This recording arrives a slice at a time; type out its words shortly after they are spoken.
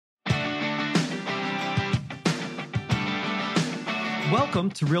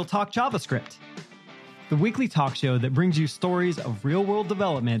Welcome to Real Talk JavaScript, the weekly talk show that brings you stories of real-world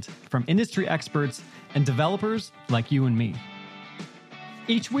development from industry experts and developers like you and me.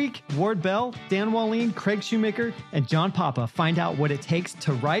 Each week, Ward Bell, Dan Wallin, Craig Shoemaker, and John Papa find out what it takes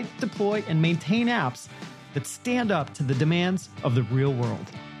to write, deploy, and maintain apps that stand up to the demands of the real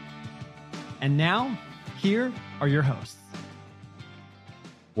world. And now, here are your hosts.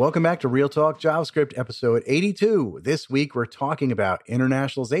 Welcome back to Real Talk JavaScript, episode 82. This week, we're talking about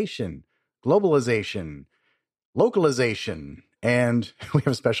internationalization, globalization, localization, and we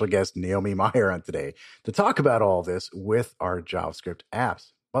have a special guest, Naomi Meyer, on today to talk about all this with our JavaScript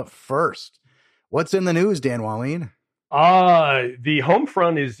apps. But first, what's in the news, Dan Wallin? The home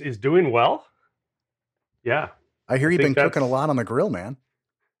front is doing well. Yeah. I hear you've been cooking a lot on the grill, man.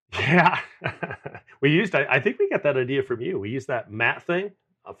 Yeah. I think we got that idea from you. We used that mat thing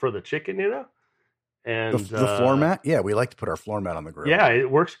for the chicken, and the floor mat. Yeah, we like to put our floor mat on the grill. Yeah, it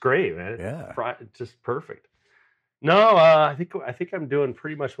works great, man. Yeah, just perfect. No, I think I'm doing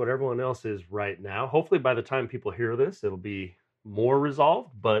pretty much what everyone else is right now. Hopefully, by the time people hear this, it'll be more resolved.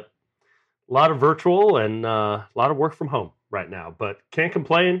 But a lot of virtual and a lot of work from home right now. But can't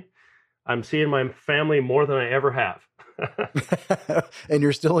complain. I'm seeing my family more than I ever have. And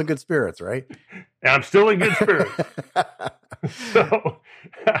you're still in good spirits, right? And I'm still in good spirits. So,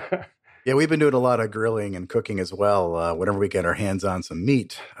 yeah, we've been doing a lot of grilling and cooking as well. Whenever we get our hands on some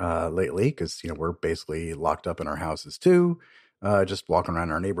meat lately, because we're basically locked up in our houses too, just walking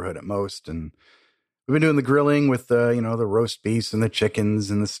around our neighborhood at most. And we've been doing the grilling with the roast beefs and the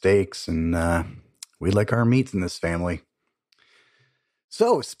chickens and the steaks, and we like our meats in this family.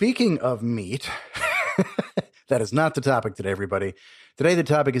 So, speaking of meat. That is not the topic today, everybody. Today, the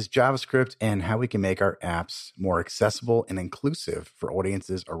topic is JavaScript and how we can make our apps more accessible and inclusive for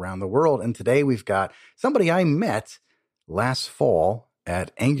audiences around the world. And today, we've got somebody I met last fall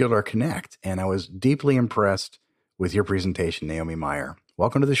at Angular Connect, and I was deeply impressed with your presentation, Naomi Meyer.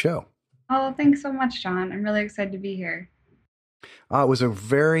 Welcome to the show. Oh, thanks so much, John. I'm really excited to be here. It was a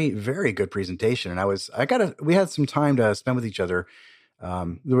very, very good presentation, and we had some time to spend with each other.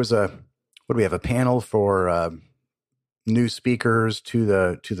 There was what do we have? A panel for new speakers to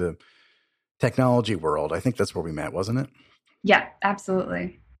the technology world. I think that's where we met, wasn't it? Yeah,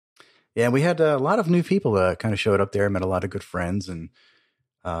 absolutely. Yeah, we had a lot of new people that kind of showed up there. Met a lot of good friends, and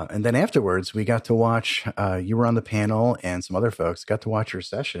then afterwards we got to watch. You were on the panel, and some other folks got to watch your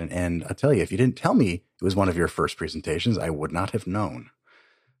session. And I tell you, if you didn't tell me it was one of your first presentations, I would not have known.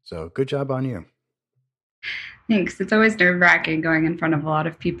 So good job on you. Thanks. It's always nerve-wracking going in front of a lot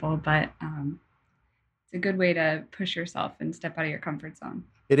of people, but it's a good way to push yourself and step out of your comfort zone.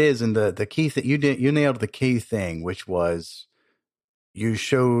 It is, and the key thing you nailed the key thing, which was you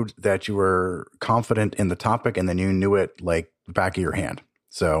showed that you were confident in the topic, and then you knew it like the back of your hand.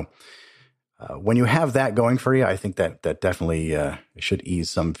 So when you have that going for you, I think that definitely should ease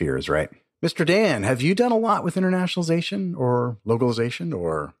some fears, right? Mr. Dan, have you done a lot with internationalization or localization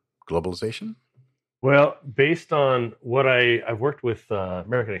or globalization? Well, based on what I've worked with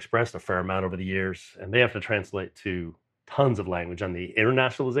American Express a fair amount over the years, and they have to translate to tons of language on the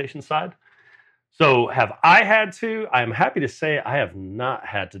internationalization side. So have I had to? I'm happy to say I have not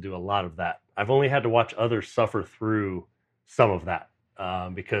had to do a lot of that. I've only had to watch others suffer through some of that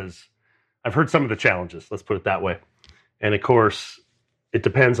because I've heard some of the challenges, let's put it that way. And of course, it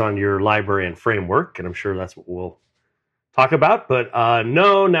depends on your library and framework, and I'm sure that's what we'll talk about. But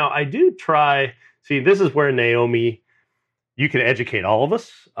now I do try... See, this is where, Naomi, you can educate all of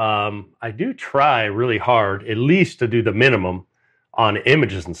us. I do try really hard, at least to do the minimum on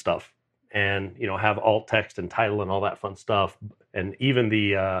images and stuff, and have alt text and title and all that fun stuff, and even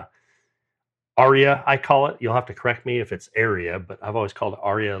the ARIA, I call it. You'll have to correct me if it's area, but I've always called it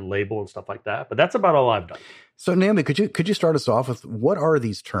ARIA label and stuff like that. But that's about all I've done. So, Naomi, could you start us off with what are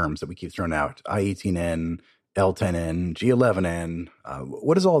these terms that we keep throwing out? I18N, L10N, G11N.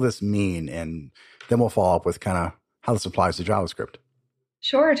 What does all this mean? And then we'll follow up with kind of how this applies to JavaScript.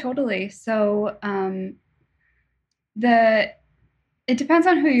 Sure, totally. So it depends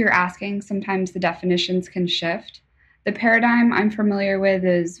on who you're asking. Sometimes the definitions can shift. The paradigm I'm familiar with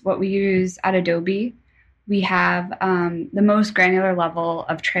is what we use at Adobe. We have the most granular level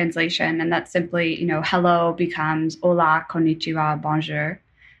of translation, and that's simply, hello becomes hola, konnichiwa, bonjour.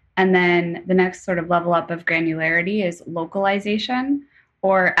 And then the next sort of level up of granularity is localization,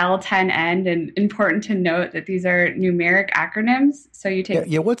 or L10N. And important to note that these are numeric acronyms. So you take...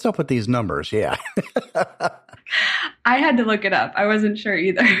 Yeah, what's up with these numbers? Yeah. I had to look it up. I wasn't sure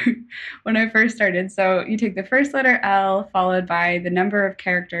either when I first started. So you take the first letter L followed by the number of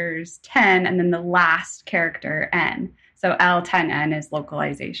characters 10 and then the last character N. So L10N is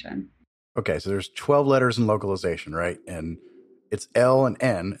localization. Okay, so there's 12 letters in localization, right? And it's L and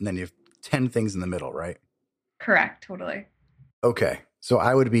N, and then you have 10 things in the middle, right? Correct, totally. Okay, so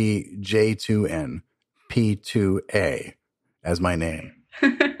I would be J2N, P2A as my name.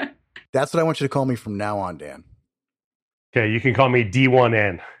 That's what I want you to call me from now on, Dan. Okay, you can call me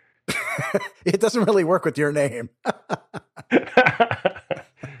D1N. It doesn't really work with your name.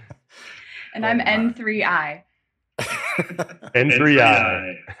 And I'm N3I.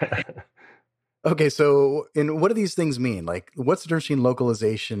 N3I. Okay, so what do these things mean? Like, what's the difference between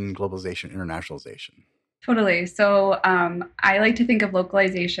localization, globalization, internationalization? Totally. So I like to think of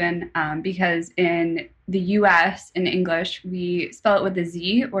localization because in the US, in English, we spell it with a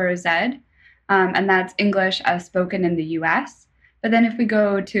Z or a Z, and that's English as spoken in the US. But then if we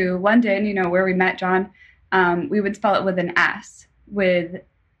go to London, where we met John, we would spell it with an S, with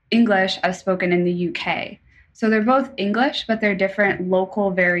English as spoken in the UK. So they're both English, but they're different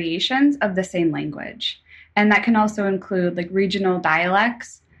local variations of the same language. And that can also include like regional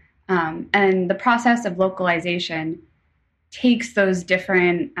dialects. And the process of localization takes those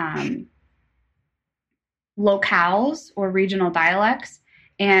different locales or regional dialects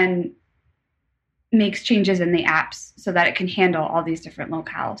and makes changes in the apps so that it can handle all these different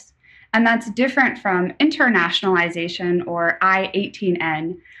locales. And that's different from internationalization or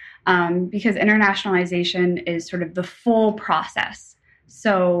I18N, because internationalization is sort of the full process.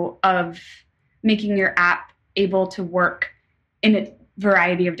 So of making your app able to work in a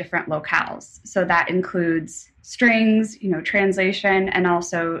variety of different locales. So that includes strings, translation, and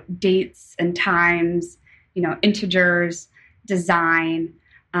also dates and times, integers, design.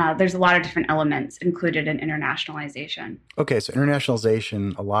 There's a lot of different elements included in internationalization. Okay, so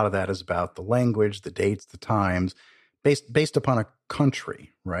internationalization, a lot of that is about the language, the dates, the times, based upon a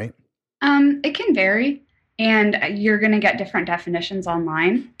country, right? It can vary, and you're going to get different definitions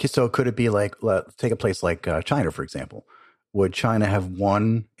online. So could it be like, take a place like China, for example? Would China have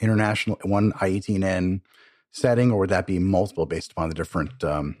one I18N setting, or would that be multiple based upon the different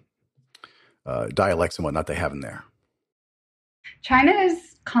dialects and whatnot they have in there? China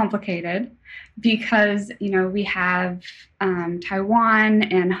is complicated because, we have Taiwan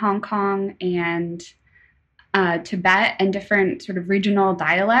and Hong Kong and Tibet and different sort of regional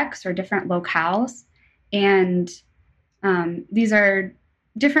dialects or different locales. And these are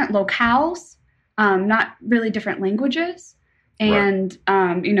different locales, not really different languages. And,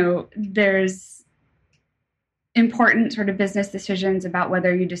 right. There's important sort of business decisions about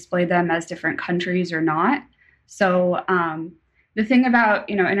whether you display them as different countries or not. So the thing about,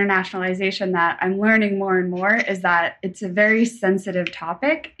 internationalization that I'm learning more and more is that it's a very sensitive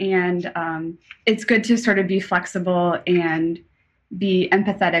topic, and it's good to sort of be flexible and be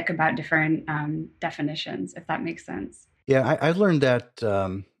empathetic about different definitions, if that makes sense. Yeah, I learned that,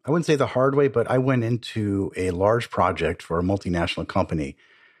 I wouldn't say the hard way, but I went into a large project for a multinational company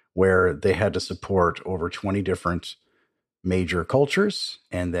where they had to support over 20 different major cultures,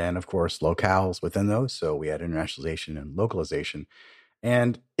 and then, of course, locales within those. So we had internationalization and localization.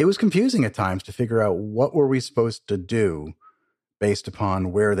 And it was confusing at times to figure out what were we supposed to do based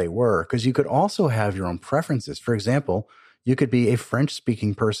upon where they were, because you could also have your own preferences. For example, you could be a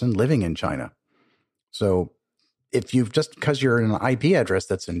French-speaking person living in China. So if you've just because you're in an IP address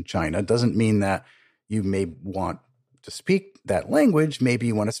that's in China doesn't mean that you may want to speak that language. Maybe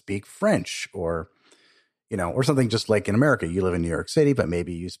you want to speak French or something just like in America. You live in New York City, but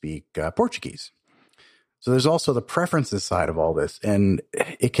maybe you speak Portuguese. So there's also the preferences side of all this. And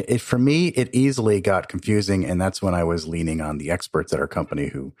it for me, it easily got confusing. And that's when I was leaning on the experts at our company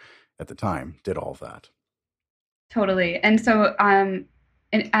who at the time did all of that. Totally. And so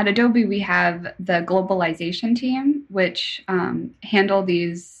at Adobe, we have the globalization team, which handle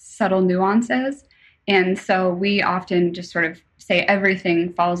these subtle nuances. And so we often just sort of say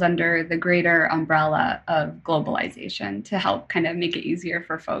everything falls under the greater umbrella of globalization to help kind of make it easier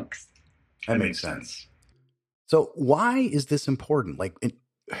for folks. That makes sense. So why is this important?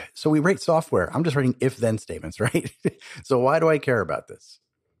 So we write software. I'm just writing if-then statements, right? So why do I care about this?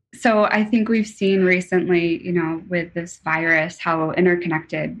 So I think we've seen recently, with this virus, how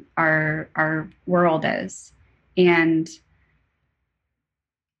interconnected our world is. And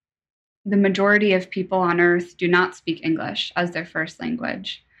the majority of people on Earth do not speak English as their first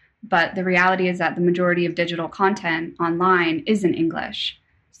language. But the reality is that the majority of digital content online is in English.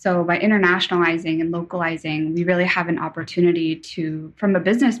 So by internationalizing and localizing, we really have an opportunity to, from a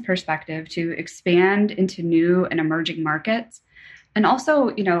business perspective, to expand into new and emerging markets. And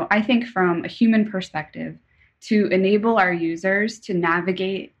also, I think from a human perspective, to enable our users to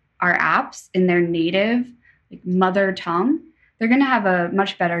navigate our apps in their native like mother tongue, they're going to have a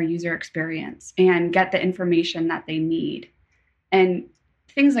much better user experience and get the information that they need. And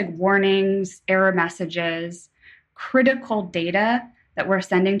things like warnings, error messages, critical data that we're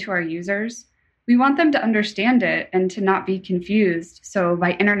sending to our users, we want them to understand it and to not be confused. So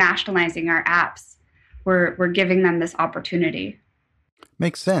by internationalizing our apps, we're giving them this opportunity.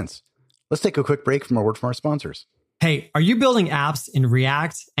 Makes sense. Let's take a quick break from a word from our sponsors. Hey, are you building apps in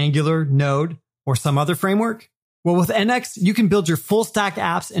React, Angular, Node, or some other framework? Well, with NX, you can build your full stack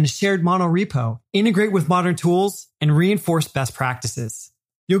apps in a shared monorepo, integrate with modern tools, and reinforce best practices.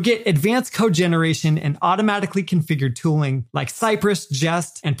 You'll get advanced code generation and automatically configured tooling like Cypress,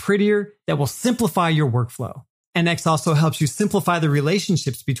 Jest, and Prettier that will simplify your workflow. NX also helps you simplify the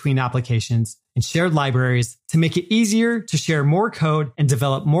relationships between applications and shared libraries to make it easier to share more code and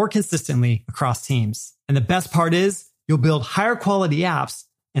develop more consistently across teams. And the best part is you'll build higher quality apps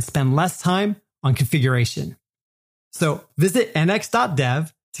and spend less time on configuration. So visit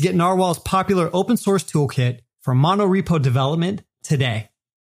nx.dev to get Narwhal's popular open source toolkit for monorepo development today.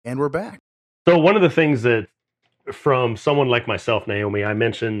 And we're back. So one of the things that from someone like myself, Naomi, I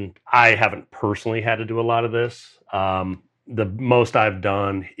mentioned I haven't personally had to do a lot of this. The most I've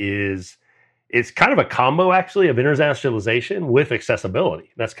done is it's kind of a combo actually of internationalization with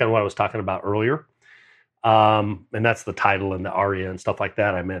accessibility. That's kind of what I was talking about earlier. And that's the title and the ARIA and stuff like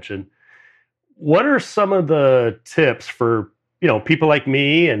that I mentioned. What are some of the tips for, people like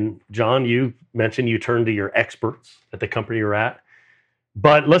me and John, you mentioned you turn to your experts at the company you're at.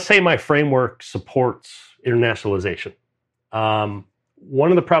 But let's say my framework supports internationalization.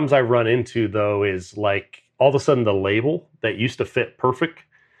 One of the problems I run into, though, is like all of a sudden the label that used to fit perfect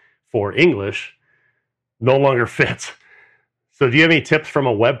for English no longer fits. So do you have any tips from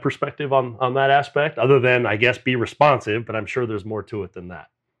a web perspective on that aspect, other than, I guess, be responsive, but I'm sure there's more to it than that.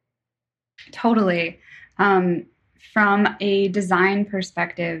 Totally. From a design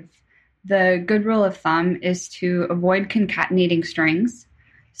perspective, the good rule of thumb is to avoid concatenating strings.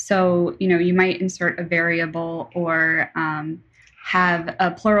 So, you might insert a variable or have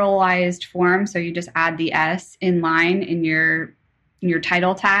a pluralized form. So you just add the S in line in your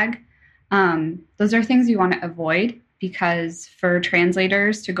title tag. Those are things you want to avoid, because for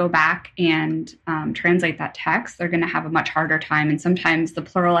translators to go back and translate that text, they're going to have a much harder time. And sometimes the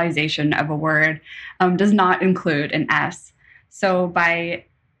pluralization of a word does not include an S. So by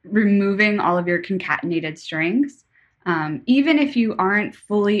removing all of your concatenated strings, even if you aren't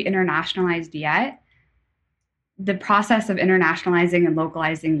fully internationalized yet, the process of internationalizing and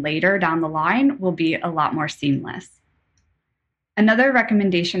localizing later down the line will be a lot more seamless. Another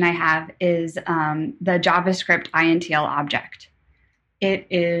recommendation I have is the JavaScript INTL object. It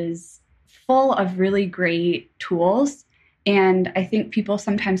is full of really great tools, and I think people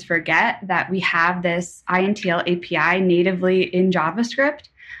sometimes forget that we have this INTL API natively in JavaScript,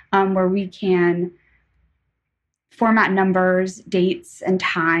 where we can format numbers, dates, and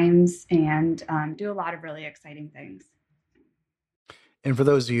times, and do a lot of really exciting things. And for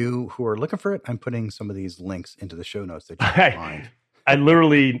those of you who are looking for it, I'm putting some of these links into the show notes that you can find. I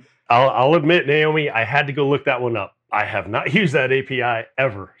literally, I'll admit, Naomi, I had to go look that one up. I have not used that API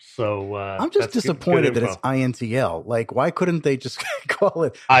ever. So I'm just disappointed that it's INTL. Like, why couldn't they just call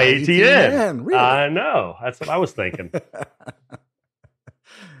it IATN? Really? I know. That's what I was thinking.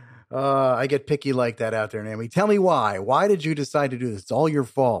 I get picky like that out there, Naomi. Tell me why. Why did you decide to do this? It's all your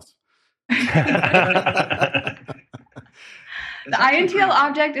fault. The INTL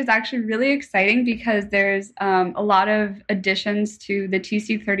object is actually really exciting because there's a lot of additions to the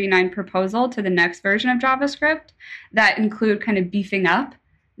TC39 proposal to the next version of JavaScript that include kind of beefing up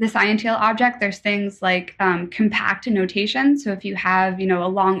this INTL object. There's things like compact notation. So if you have, a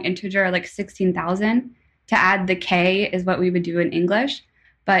long integer like 16,000, to add the K is what we would do in English.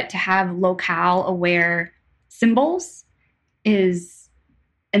 But to have locale-aware symbols is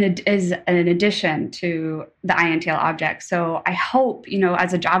an addition to the INTL object. So I hope,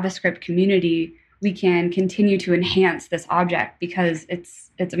 as a JavaScript community, we can continue to enhance this object because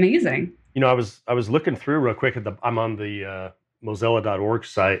it's amazing. I was looking through real quick I'm on the Mozilla.org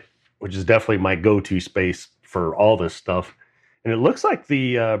site, which is definitely my go-to space for all this stuff. And it looks like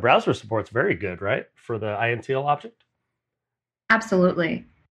the browser support's very good, right? For the INTL object? Absolutely.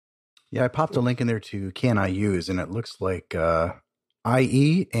 Yeah, I popped a link in there to Can I Use, and it looks like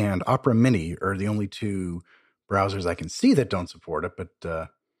IE and Opera Mini are the only two browsers I can see that don't support it. But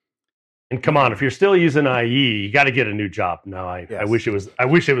and come on, if you're still using IE, you got to get a new job. No, I wish it was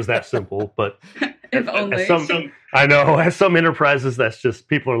that simple. But if only. I know, as some enterprises, that's just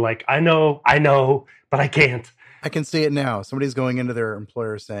people are like, I know, but I can't. I can see it now. Somebody's going into their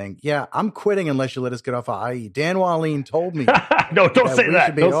employer saying, yeah, I'm quitting unless you let us get off of IE. Dan Wallin told me. No, don't say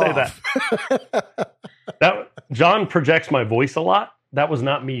that. Don't say that. John projects my voice a lot. That was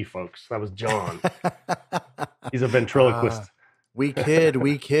not me, folks. That was John. He's a ventriloquist. We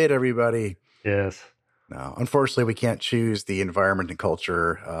kid, everybody. Yes. No, unfortunately, we can't choose the environment and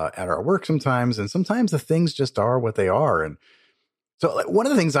culture at our work sometimes. And sometimes the things just are what they are. And so one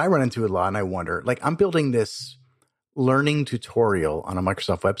of the things I run into a lot, and I wonder, like, I'm building this learning tutorial on a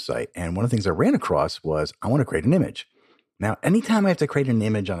Microsoft website. And one of the things I ran across was I want to create an image. Now, anytime I have to create an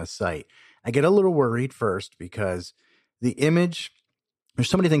image on a site, I get a little worried first because the image, there's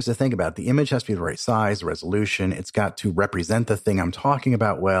so many things to think about. The image has to be the right size, the resolution. It's got to represent the thing I'm talking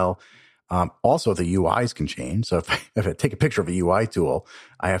about well. Also, the UIs can change. So if I take a picture of a UI tool,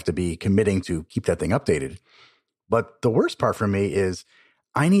 I have to be committing to keep that thing updated. But the worst part for me is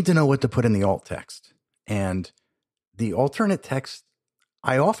I need to know what to put in the alt text. And the alternate text,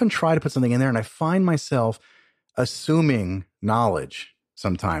 I often try to put something in there and I find myself assuming knowledge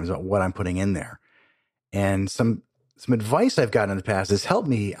sometimes about what I'm putting in there. And some advice I've gotten in the past has helped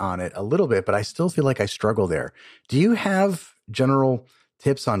me on it a little bit, but I still feel like I struggle there. Do you have general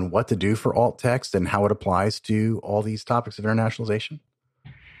tips on what to do for alt text and how it applies to all these topics of internationalization?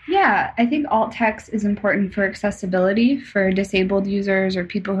 Yeah, I think alt text is important for accessibility for disabled users or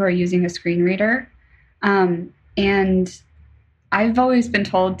people who are using a screen reader. And I've always been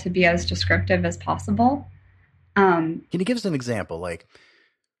told to be as descriptive as possible. Can you give us an example? Like,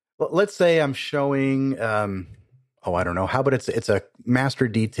 let's say I'm showing, I don't know. How about it's a master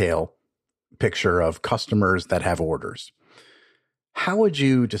detail picture of customers that have orders. How would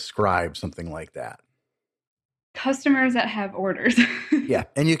you describe something like that? Customers that have orders. Yeah,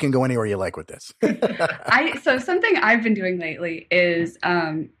 and you can go anywhere you like with this. So something I've been doing lately is,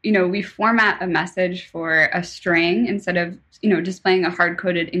 we format a message for a string instead of, displaying a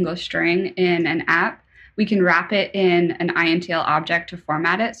hard-coded English string in an app. We can wrap it in an INTL object to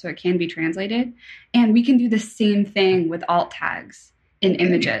format it so it can be translated. And we can do the same thing with alt tags in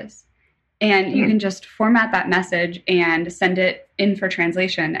images. And you can just format that message and send it in for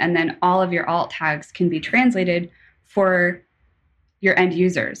translation. And then all of your alt tags can be translated for your end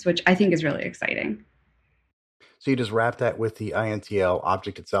users, which I think is really exciting. So you just wrap that with the INTL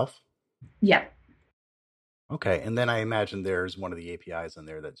object itself? Yep. Okay. And then I imagine there's one of the APIs in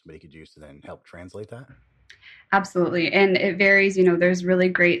there that somebody could use to then help translate that? Absolutely. And it varies. There's really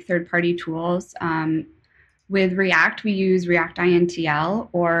great third-party tools. With React, we use React INTL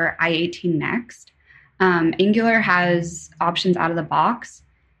or I18 Next. Angular has options out of the box,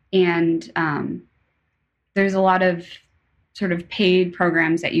 and there's a lot of sort of paid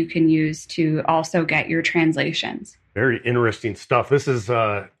programs that you can use to also get your translations. Very interesting stuff. This is,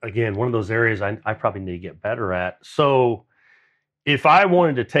 again, one of those areas I probably need to get better at. So if I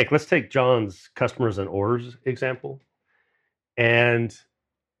wanted to let's take John's customers and orders example. And,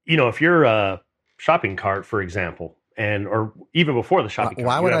 if you're a shopping cart, for example, or even before the shopping cart.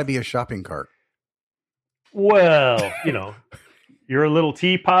 Why would I be a shopping cart? Well, you're a little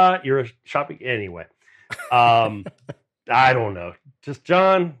teapot, you're a shopping, anyway. I don't know. Just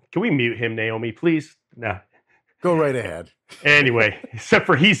John, can we mute him, Naomi, please? No. Go right ahead. Anyway, except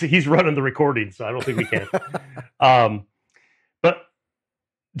for he's running the recording, so I don't think we can. But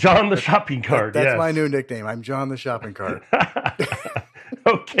John the shopping cart. That's yes. my new nickname. I'm John the shopping cart.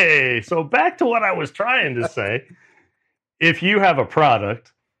 Okay, so back to what I was trying to say. If you have a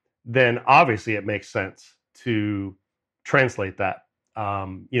product, then obviously it makes sense to translate that,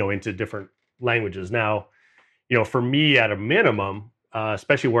 into different languages. Now, for me, at a minimum,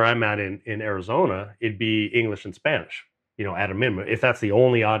 especially where I'm at in Arizona, it'd be English and Spanish, at a minimum, if that's the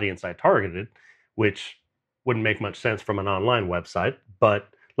only audience I targeted, which wouldn't make much sense from an online website, but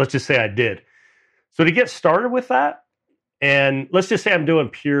let's just say I did. So to get started with that, and let's just say I'm doing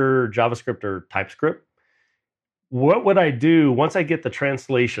pure JavaScript or TypeScript, what would I do once I get the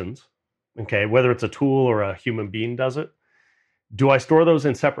translations, okay, whether it's a tool or a human being does it? Do I store those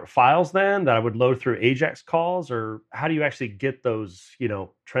in separate files then that I would load through AJAX calls, or how do you actually get those,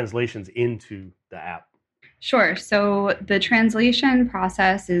 translations into the app? Sure. So the translation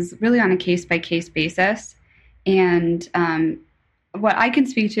process is really on a case-by-case basis. And what I can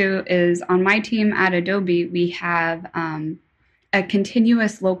speak to is on my team at Adobe, we have a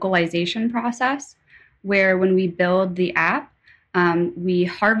continuous localization process where when we build the app, we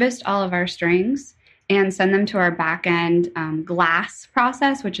harvest all of our strings and send them to our backend GLAS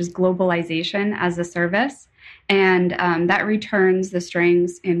process, which is globalization as a service. And that returns the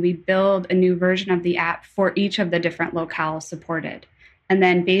strings, and we build a new version of the app for each of the different locales supported. And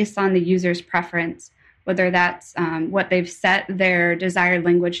then based on the user's preference, whether that's what they've set their desired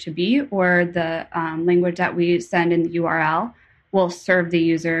language to be or the language that we send in the URL will serve the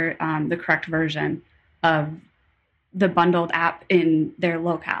user the correct version of the bundled app in their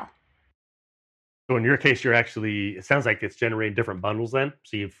locale. So in your case, it sounds like it's generating different bundles then.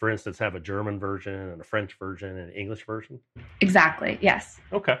 So you, for instance, have a German version and a French version and an English version? Exactly, yes.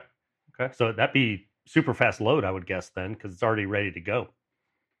 Okay. So that'd be super fast load, I would guess then, because it's already ready to go.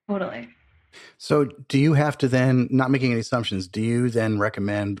 Totally. So do you have to then, not making any assumptions, do you then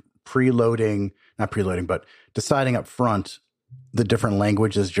recommend not preloading, but deciding up front the different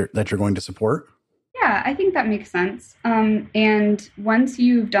languages that you're going to support? Yeah, I think that makes sense. And once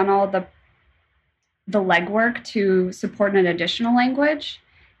you've done all the legwork to support an additional language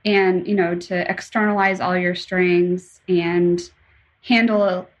and, to externalize all your strings and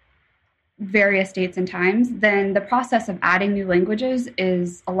handle various dates and times, then the process of adding new languages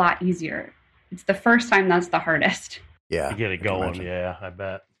is a lot easier. It's the first time that's the hardest. Yeah. To get it going. Yeah, I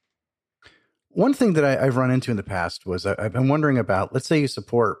bet. One thing that I've run into in the past was I've been wondering about, let's say you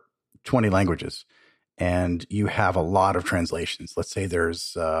support 20 languages and you have a lot of translations. Let's say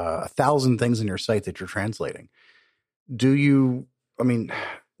there's 1,000 things in your site that you're translating. Do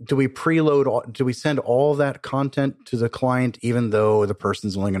we preload, do we send all that content to the client, even though the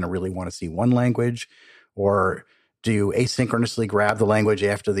person's only going to really want to see one language? Or do you asynchronously grab the language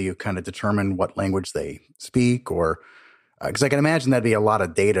after you kind of determine what language they speak? Or, because I can imagine that'd be a lot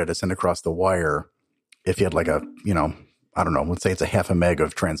of data to send across the wire if you had like a, I don't know, let's say it's a 0.5 meg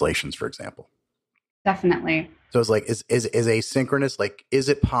of translations, for example. Definitely. So it's like, is asynchronous, like, is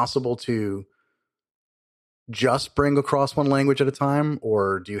it possible to just bring across one language at a time,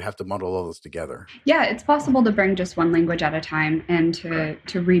 or do you have to bundle all those together? Yeah, it's possible to bring just one language at a time and to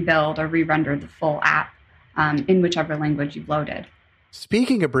rebuild or re-render the full app in whichever language you've loaded.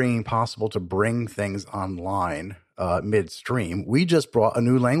 Speaking of possible to bring things online midstream, we just brought a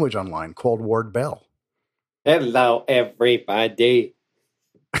new language online called Ward Bell. Hello, everybody.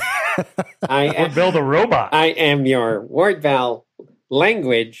 Ward Bell the robot. I am your Ward Bell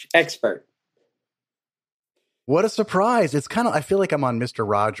language expert. What a surprise. It's kind of, I feel like I'm on Mr.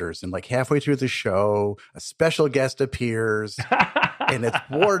 Rogers, and like halfway through the show, a special guest appears and it's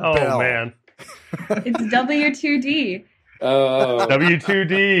Ward Bell. Oh, man. It's W2D. Oh,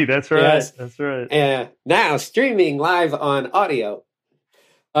 W2D. That's right. Yes. That's right. Now streaming live on audio.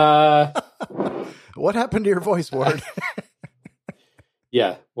 What happened to your voice, Ward?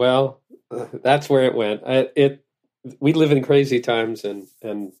 Yeah, well, that's where it went. We live in crazy times,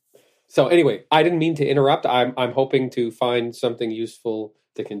 and so anyway, I didn't mean to interrupt. I'm hoping to find something useful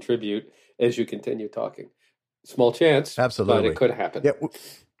to contribute as you continue talking. Small chance, absolutely, but it could happen. Yeah,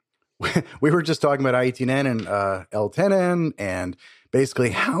 we were just talking about IETN and L10N, and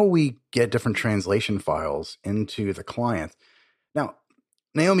basically how we get different translation files into the client. Now,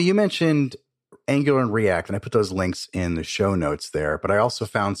 Naomi, you mentioned Angular and React, and I put those links in the show notes there, but I also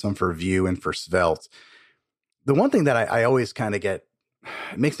found some for Vue and for Svelte. The one thing that I always kind of get,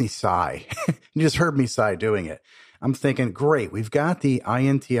 it makes me sigh. You just heard me sigh doing it. I'm thinking, great, we've got the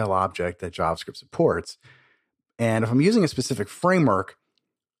INTL object that JavaScript supports. And if I'm using a specific framework,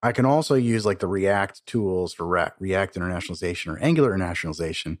 I can also use like the React tools for React internationalization or Angular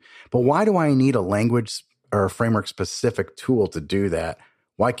internationalization. But why do I need a language or a framework specific tool to do that?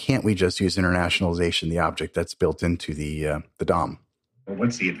 Why can't we just use internationalization, the object that's built into the DOM? Well,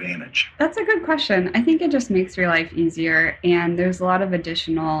 what's the advantage? That's a good question. I think it just makes your life easier, and there's a lot of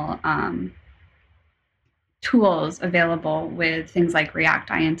additional tools available with things like React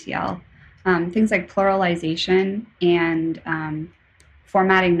INTL, things like pluralization and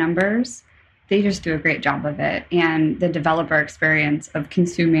formatting numbers. They just do a great job of it, and the developer experience of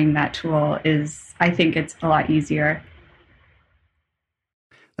consuming that tool is, I think it's a lot easier.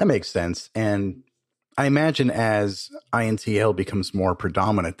 That makes sense. And I imagine as INTL becomes more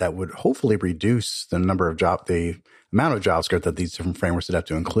predominant, that would hopefully reduce the amount of JavaScript that these different frameworks would have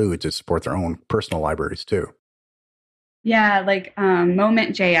to include to support their own personal libraries too. Yeah, like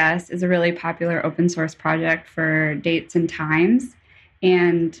Moment.js is a really popular open source project for dates and times.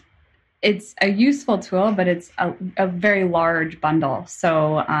 And it's a useful tool, but it's a very large bundle.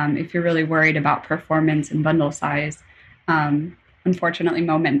 So if you're really worried about performance and bundle size, unfortunately,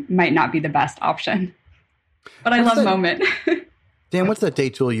 Moment might not be the best option. But I love Moment. Dan, what's that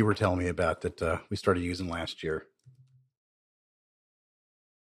date tool you were telling me about that we started using last year?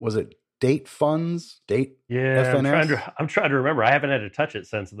 Was it Date Funds? Yeah, FNS? I'm trying to remember. I haven't had to touch it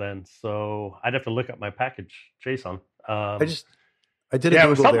since then, so I'd have to look up my package JSON. I did. Yeah, it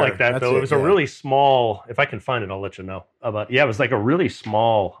was something like that, That's though. It was a really small. If I can find it, I'll let you know. It was like a really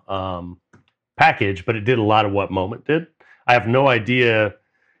small package, but it did a lot of what Moment did. I have no idea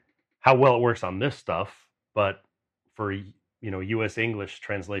how well it works on this stuff, but for U.S. English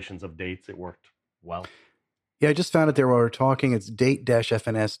translations of dates, it worked well. Yeah, I just found it there while we were talking. It's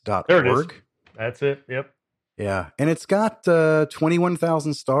date-fns.org. There it is. That's it. Yep. Yeah, and it's got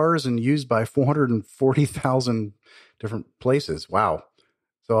 21,000 stars and used by 440,000 different places. Wow.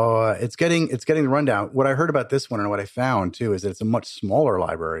 So it's getting the rundown. What I heard about this one and what I found too is that it's a much smaller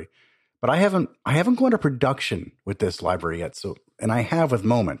library, but I haven't gone to production with this library yet. So, and I have with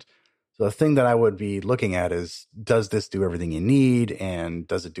Moment. So the thing that I would be looking at is, does this do everything you need, and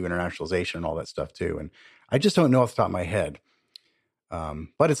does it do internationalization and all that stuff too? And I just don't know off the top of my head.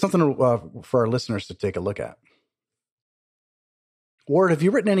 But it's something for our listeners to take a look at. Ward, have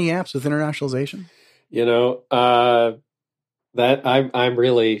you written any apps with internationalization? That I'm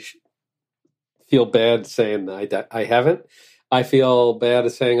really feel bad saying that I haven't. I feel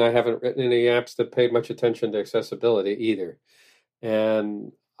bad saying I haven't written any apps that paid much attention to accessibility either.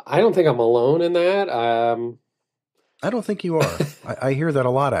 And I don't think I'm alone in that. I don't think you are. I hear that a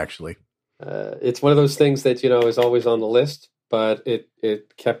lot, actually. It's one of those things that, is always on the list, but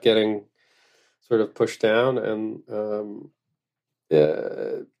it kept getting sort of pushed down. And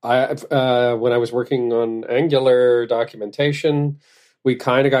when I was working on Angular documentation, we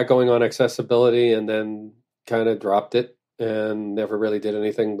kind of got going on accessibility and then kind of dropped it and never really did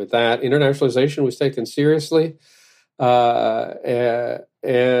anything with that. Internationalization was taken seriously and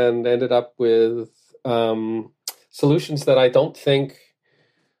ended up with solutions that I don't think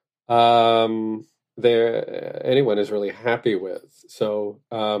anyone is really happy with. So,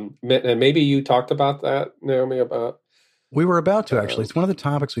 and maybe you talked about that, Naomi, about... We were about to, actually. It's one of the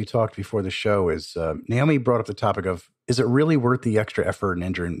topics we talked before the show is Naomi brought up the topic of, is it really worth the extra effort and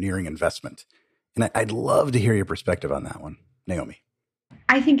engineering investment? And I'd love to hear your perspective on that one, Naomi.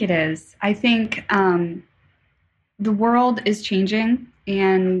 I think it is. I think the world is changing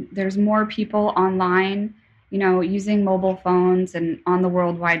and there's more people online, using mobile phones and on the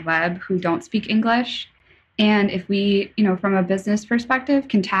World Wide Web who don't speak English. And if we, from a business perspective,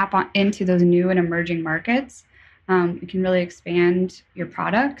 can tap into those new and emerging markets, you can really expand your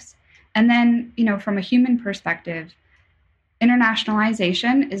products. And then, from a human perspective,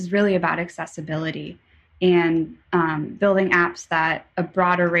 internationalization is really about accessibility and building apps that a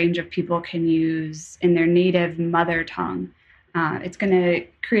broader range of people can use in their native mother tongue. It's going to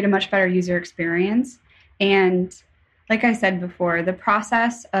create a much better user experience. And like I said before, the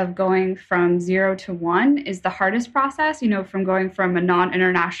process of going from 0 to 1 is the hardest process, from going from a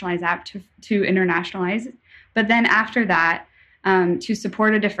non-internationalized app to internationalized. But then after that, to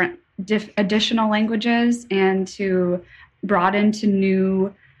support additional languages and to broaden to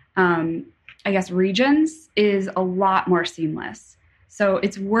new, regions is a lot more seamless. So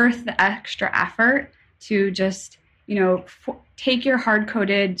it's worth the extra effort to just, take your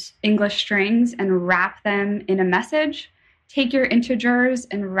hard-coded English strings and wrap them in a message, take your integers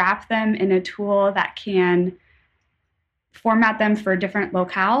and wrap them in a tool that can format them for different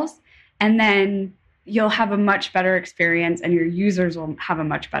locales, and then you'll have a much better experience and your users will have a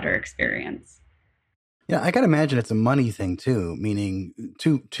much better experience. Yeah, I got to imagine it's a money thing too, meaning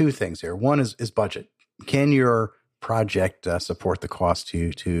two things here. One is budget. Can your project support the cost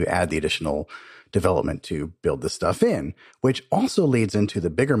to add the additional development to build this stuff in? Which also leads into the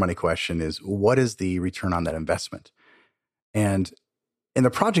bigger money question is, what is the return on that investment? And in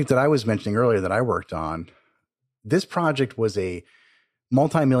the project that I was mentioning earlier that I worked on, this project was a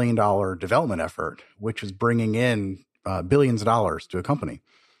multi-million-dollar development effort, which was bringing in billions of dollars to a company.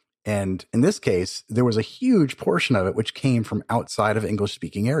 And in this case, there was a huge portion of it which came from outside of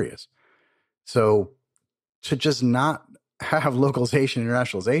English-speaking areas. So to just not have localization,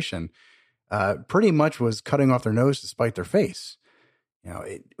 internationalization, pretty much was cutting off their nose to spite their face.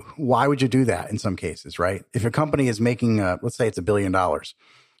 Why would you do that in some cases, right? If a company is making, let's say it's $1 billion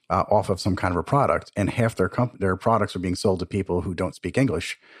off of some kind of a product, and half their products are being sold to people who don't speak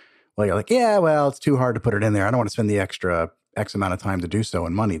English, well, you're like, yeah, well, it's too hard to put it in there. I don't want to spend the extra X amount of time to do so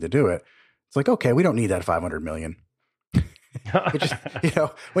and money to do it. It's like, okay, we don't need that 500 million. It just,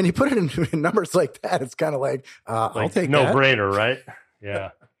 when you put it in numbers like that, it's kind of like, I'll take no that. brainer, right? Yeah.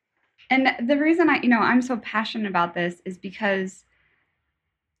 And the reason I'm so passionate about this is because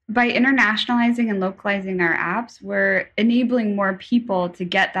by internationalizing and localizing our apps, we're enabling more people to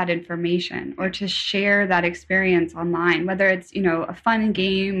get that information or to share that experience online, whether it's, a fun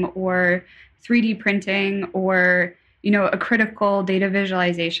game or 3D printing or, a critical data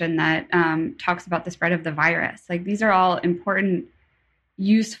visualization that talks about the spread of the virus. Like, these are all important,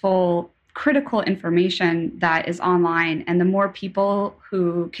 useful critical information that is online, and the more people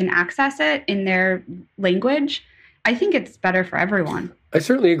who can access it in their language, I think it's better for everyone. I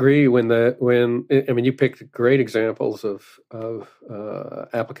certainly agree. You picked great examples of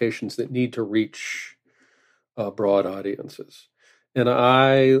applications that need to reach broad audiences, and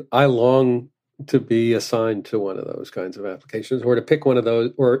I long to be assigned to one of those kinds of applications, or to pick one of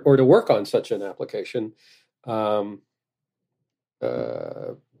those, or to work on such an application.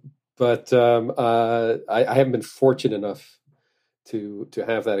 But I haven't been fortunate enough to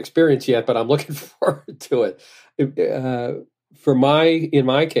have that experience yet. But I'm looking forward to it. In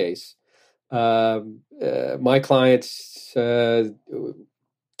my case, my clients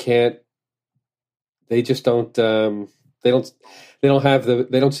can't. They just don't. They don't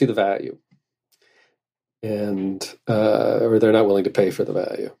see the value, and or they're not willing to pay for the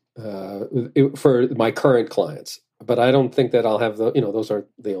value for my current clients. But I don't think that I'll have those aren't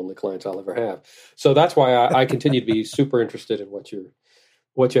the only clients I'll ever have. So that's why I continue to be super interested in what you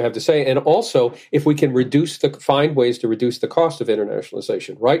have to say. And also, if we can find ways to reduce the cost of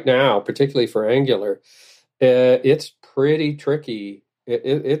internationalization. Right now, particularly for Angular, it's pretty tricky.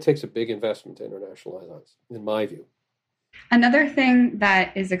 It takes a big investment to internationalize, in my view. Another thing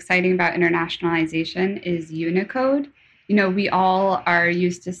that is exciting about internationalization is Unicode. We all are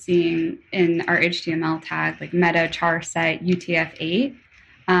used to seeing in our HTML tag like meta, char set, UTF-8.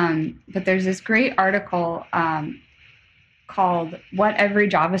 But there's this great article called What Every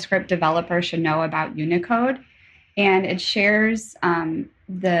JavaScript Developer Should Know About Unicode. And it shares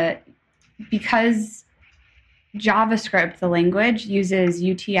because JavaScript, the language, uses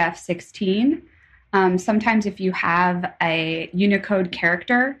UTF-16. Sometimes if you have a Unicode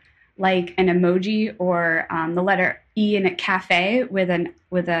character, like an emoji or the letter E in a cafe with an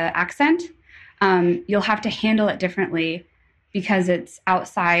accent, you'll have to handle it differently because it's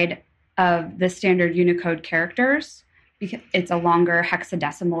outside of the standard Unicode characters, because it's a longer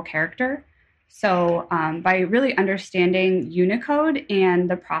hexadecimal character. So by really understanding Unicode and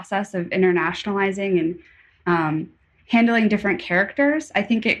the process of internationalizing and handling different characters, I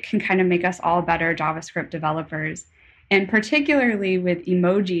think it can kind of make us all better JavaScript developers. And particularly with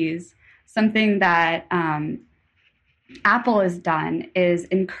emojis, something that Apple has done is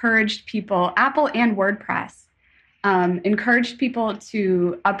encouraged people, Apple and WordPress, encouraged people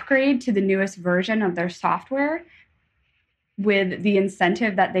to upgrade to the newest version of their software with the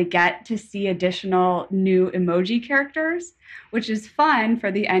incentive that they get to see additional new emoji characters, which is fun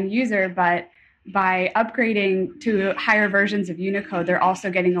for the end user, but by upgrading to higher versions of Unicode, they're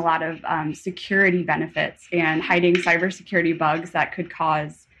also getting a lot of security benefits and hiding cybersecurity bugs that could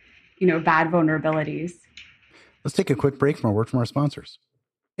cause, bad vulnerabilities. Let's take a quick break from a word from our sponsors.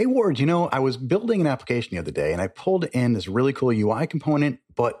 Hey, Ward, I was building an application the other day, and I pulled in this really cool UI component,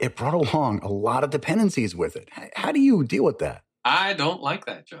 but it brought along a lot of dependencies with it. How do you deal with that? I don't like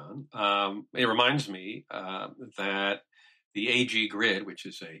that, John. It reminds me that the AG grid, which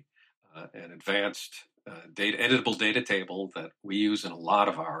is an advanced editable data table that we use in a lot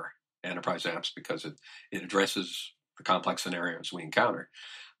of our enterprise apps because it addresses the complex scenarios we encounter.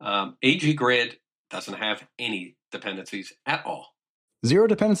 AG Grid doesn't have any dependencies at all. Zero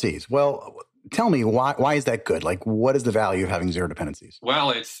dependencies. Well, tell me, why is that good? Like, what is the value of having zero dependencies?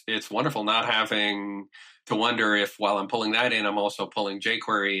 Well, it's wonderful not having to wonder if while I'm pulling that in, I'm also pulling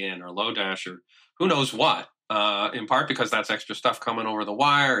jQuery in or Lodash or who knows what. In part because that's extra stuff coming over the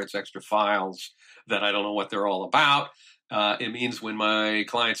wire. It's extra files that I don't know what they're all about. It means when my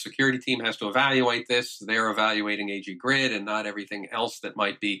client security team has to evaluate this, they're evaluating AG Grid and not everything else that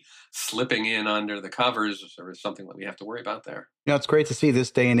might be slipping in under the covers or something that we have to worry about there. It's great to see this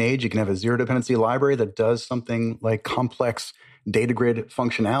day and age, you can have a zero dependency library that does something like complex data grid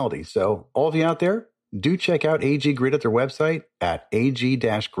functionality. So all of you out there, do check out AG Grid at their website at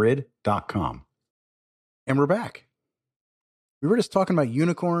ag-grid.com. And we're back. We were just talking about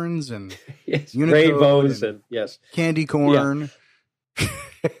unicorns and yes, rainbows and yes, candy corn. Yeah.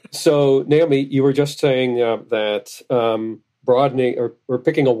 So, Naomi, you were just saying that broadening or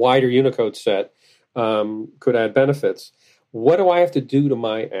picking a wider Unicode set could add benefits. What do I have to do to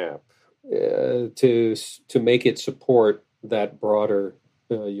my app to make it support that broader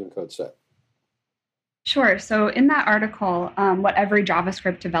Unicode set? Sure. So in that article, what every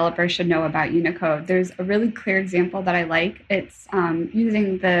JavaScript developer should know about Unicode, there's a really clear example that I like. It's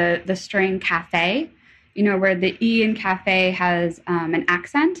using the string cafe, where the E in cafe has an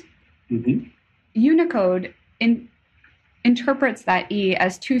accent. Mm-hmm. Unicode interprets that E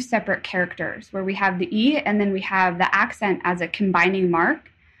as two separate characters, where we have the E and then we have the accent as a combining mark.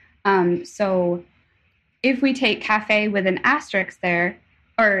 So if we take cafe with an asterisk there,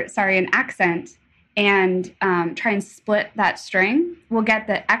 an accent, and try and split that string, we'll get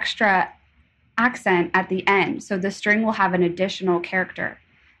the extra accent at the end. So the string will have an additional character.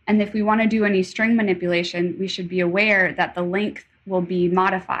 And if we want to do any string manipulation, we should be aware that the length will be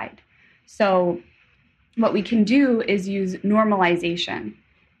modified. So what we can do is use normalization.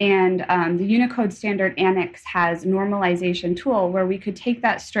 And the Unicode standard Annex has normalization tool where we could take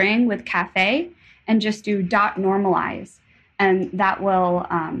that string with cafe and just do .normalize. And that will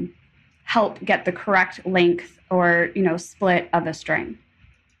help get the correct length or, split of a string.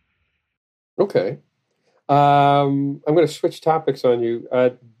 Okay. I'm going to switch topics on you.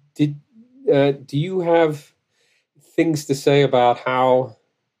 Do you have things to say about how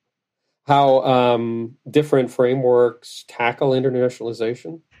different frameworks tackle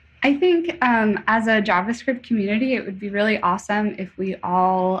internationalization? I think as a JavaScript community, it would be really awesome if we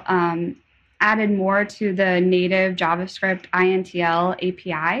all added more to the native JavaScript INTL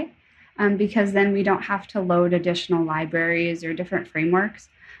API, because then we don't have to load additional libraries or different frameworks,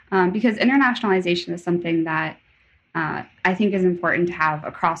 because internationalization is something that I think is important to have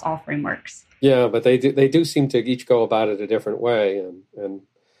across all frameworks. Yeah, but they do seem to each go about it a different way, and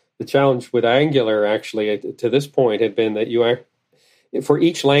the challenge with Angular actually to this point had been that for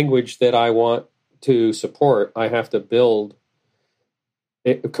each language that I want to support, I have to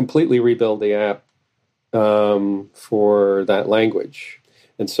completely rebuild the app for that language.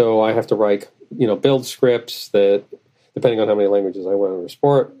 And so I have to write, build scripts that, depending on how many languages I want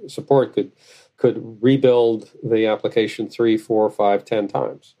to support, could rebuild the application 3, 4, 5, 10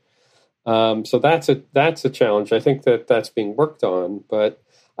 times. So that's a challenge. I think that's being worked on, but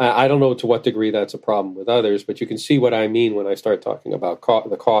I don't know to what degree that's a problem with others, but you can see what I mean when I start talking about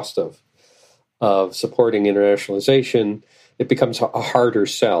the cost of supporting internationalization. It becomes a harder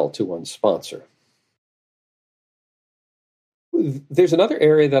sell to one's sponsor. There's another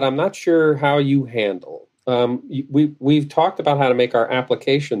area that I'm not sure how you handle. We've talked about how to make our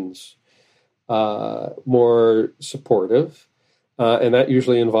applications more supportive. And that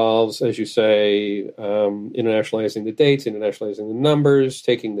usually involves, as you say, internationalizing the dates, internationalizing the numbers,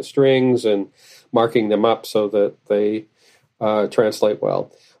 taking the strings and marking them up so that they translate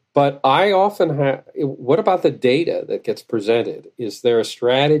well. But I often what about the data that gets presented? Is there a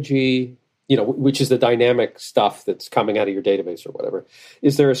strategy, which is the dynamic stuff that's coming out of your database or whatever?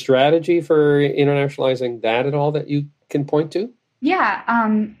 Is there a strategy for internationalizing that at all that you can point to? Yeah,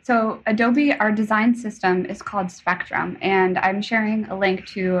 so Adobe, our design system is called Spectrum, and I'm sharing a link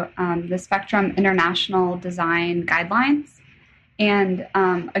to the Spectrum International Design Guidelines. And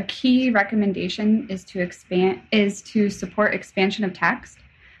a key recommendation is to support expansion of text,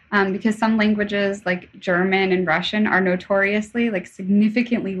 because some languages like German and Russian are notoriously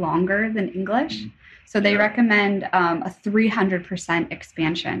significantly longer than English. So they recommend a 300%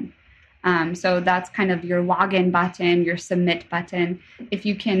 expansion. So that's kind of your login button, your submit button. If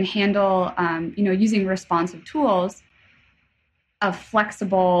you can handle, using responsive tools, a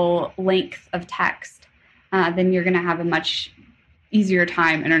flexible length of text, then you're going to have a much easier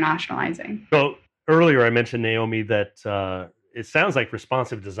time internationalizing. So earlier I mentioned, Naomi, that it sounds like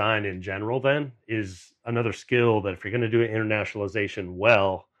responsive design in general then is another skill that if you're going to do internationalization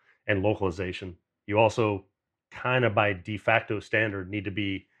well and localization, you also kind of by de facto standard need to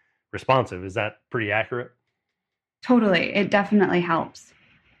be responsive. Is that pretty accurate? Totally. It definitely helps.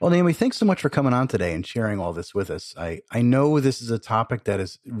 Well, Naomi, thanks so much for coming on today and sharing all this with us. I know this is a topic that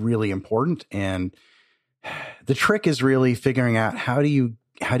is really important, and the trick is really figuring out how do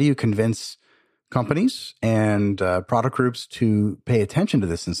you convince companies and product groups to pay attention to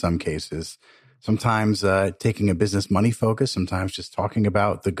this in some cases. Sometimes taking a business money focus, sometimes just talking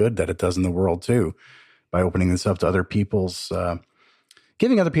about the good that it does in the world too, by opening this up to other people's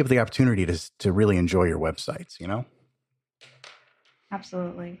giving other people the opportunity to really enjoy your websites,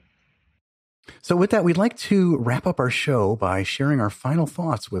 Absolutely. So with that, we'd like to wrap up our show by sharing our final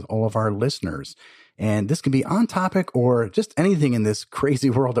thoughts with all of our listeners. And this can be on topic or just anything in this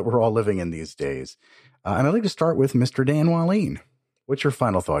crazy world that we're all living in these days. And I'd like to start with Mr. Dan Wahlin. What's your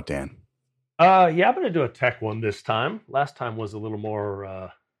final thought, Dan? I'm going to do a tech one this time. Last time was a little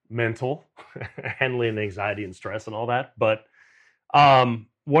more mental, handling anxiety and stress and all that. But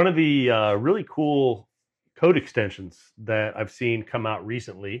one of the really cool code extensions that I've seen come out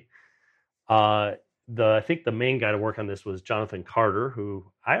recently, I think the main guy to work on this was Jonathan Carter, who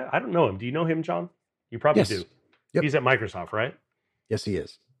I don't know him. Do you know him, John? You probably do. Yep. He's at Microsoft, right? Yes, he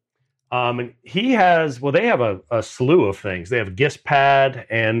is. And he has, they have a slew of things. They have GISPad,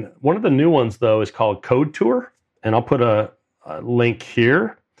 and one of the new ones, though, is called CodeTour. And I'll put a link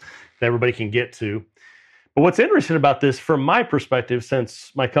here that everybody can get to. But what's interesting about this, from my perspective,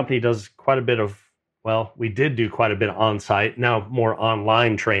 since my company does quite a bit of, well, we did do quite a bit of on-site, now more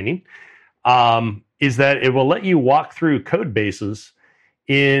online training, is that it will let you walk through code bases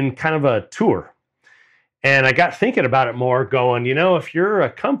in kind of a tour. And I got thinking about it more, going, if you're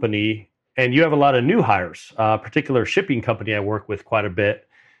a company and you have a lot of new hires, a particular shipping company I work with quite a bit,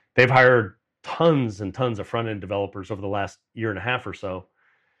 they've hired tons and tons of front-end developers over the last year and a half or so.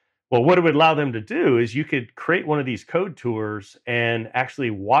 Well, what it would allow them to do is you could create one of these code tours and actually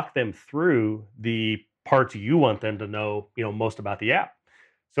walk them through the parts you want them to know, most about the app.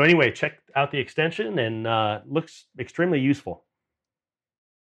 So anyway, check out the extension, and looks extremely useful.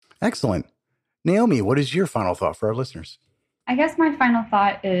 Excellent. Naomi, what is your final thought for our listeners? I guess my final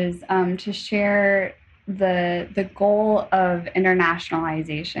thought is to share the goal of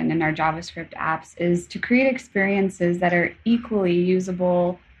internationalization in our JavaScript apps is to create experiences that are equally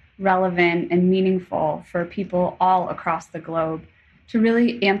usable, relevant, and meaningful for people all across the globe, to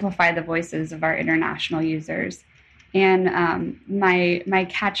really amplify the voices of our international users. And my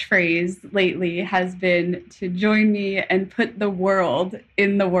catchphrase lately has been to join me and put the world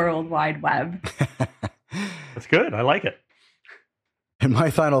in the World Wide Web. That's good. I like it. And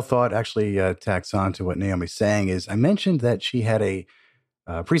my final thought actually tacks on to what Naomi's saying is I mentioned that she had a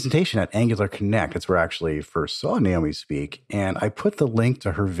presentation at Angular Connect. That's where I actually first saw Naomi speak. And I put the link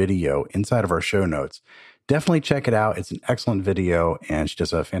to her video inside of our show notes. Definitely check it out. It's an excellent video, and she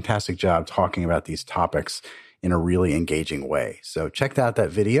does a fantastic job talking about these topics in a really engaging way. So check out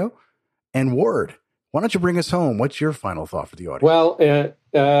that video. And Ward, why don't you bring us home? What's your final thought for the audience? Well,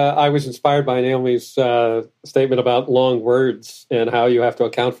 I was inspired by Naomi's statement about long words and how you have to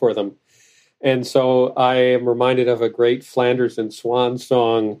account for them. And so I am reminded of a great Flanders and Swan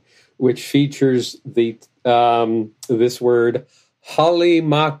song, which features this word,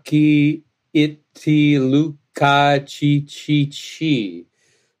 Halimaki iti luka chi chi chi,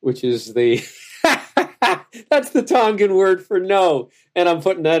 which is the... That's the Tongan word for no. And I'm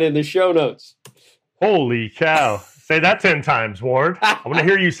putting that in the show notes. Holy cow. Say that 10 times, Ward. I want to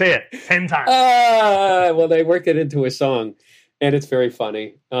hear you say it 10 times. Well, they work it into a song, and it's very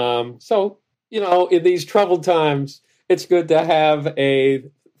funny. So, in these troubled times, it's good to have a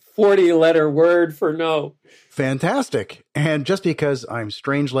 40-letter word for no. Fantastic. And just because I'm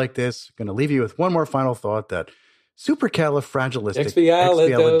strange like this, going to leave you with one more final thought that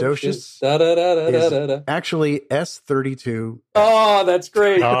supercalifragilisticexpialidocious is actually S32. Oh, that's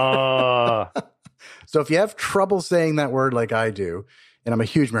great. So if you have trouble saying that word like I do, and I'm a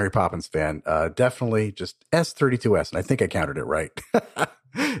huge Mary Poppins fan, definitely just S32S. And I think I counted it right.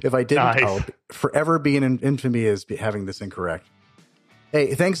 If I didn't, nice. I'll forever be in infamy as having this incorrect.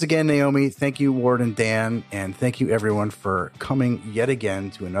 Hey, thanks again, Naomi. Thank you, Ward and Dan. And thank you, everyone, for coming yet again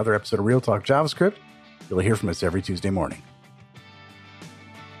to another episode of Real Talk JavaScript. You'll hear from us every Tuesday morning.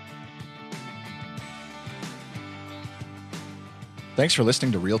 Thanks for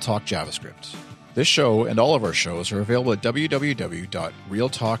listening to Real Talk JavaScript. This show and all of our shows are available at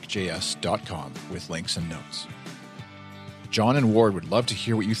www.realtalkjs.com with links and notes. John and Ward would love to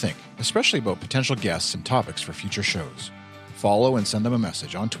hear what you think, especially about potential guests and topics for future shows. Follow and send them a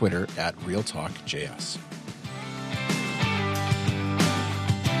message on Twitter at RealTalkJS.